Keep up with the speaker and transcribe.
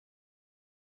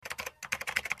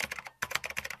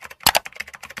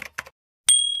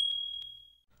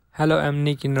Hello, I'm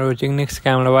Nick in Nick's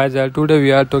Camera Advisor. Today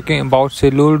we are talking about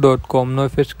Cilool.com. Now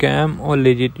if it's scam or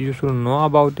legit, you should know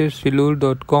about it.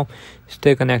 Cilool.com.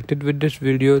 Stay connected with this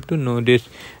video to know this.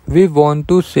 We want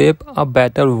to shape a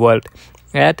better world.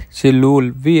 At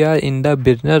Cilool, we are in the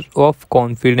business of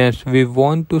confidence. We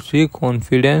want to see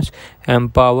confidence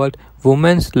empowered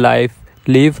women's life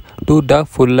live to the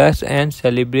fullest and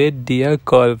celebrate their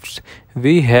curves.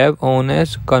 We have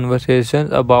honest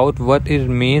conversations about what it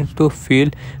means to feel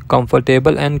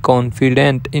comfortable and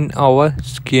confident in our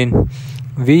skin.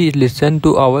 We listen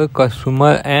to our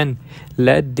customer and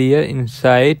let their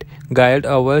insight guide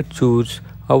our choice.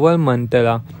 Our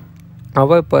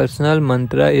personal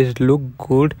mantra is look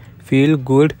good, feel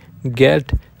good,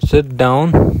 get sit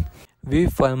down. We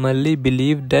firmly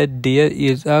believe that there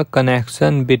is a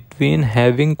connection between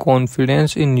having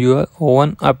confidence in your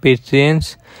own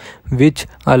appearance, which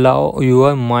allow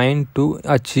your mind to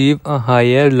achieve a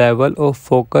higher level of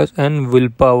focus and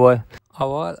willpower.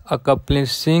 Our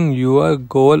accomplishing your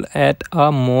goal at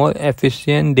a more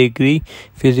efficient degree,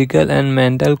 physical and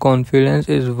mental confidence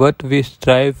is what we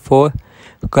strive for.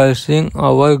 Cursing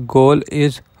our goal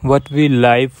is what we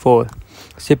live for.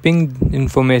 Shipping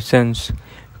informations.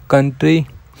 Country,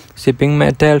 shipping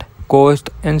method, cost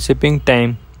and shipping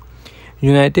time.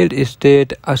 United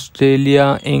States,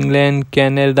 Australia, England,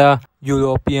 Canada,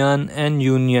 European and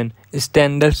Union.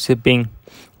 Standard shipping.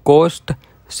 Cost,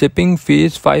 shipping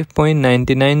fees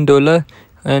 $5.99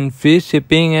 and free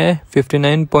shipping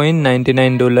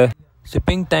 $59.99.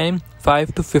 Shipping time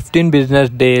 5 to 15 business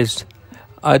days.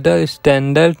 Other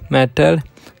standard method,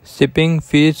 shipping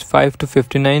fees $5 to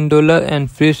 $59 and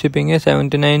free shipping is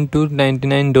 $79 to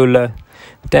 $99.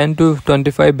 10 to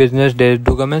 25 business days.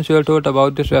 Do comment your thought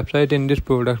about this website in this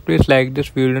product. Please like this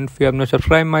video, and if you have not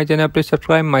subscribed my channel, please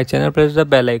subscribe my channel, press the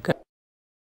bell icon.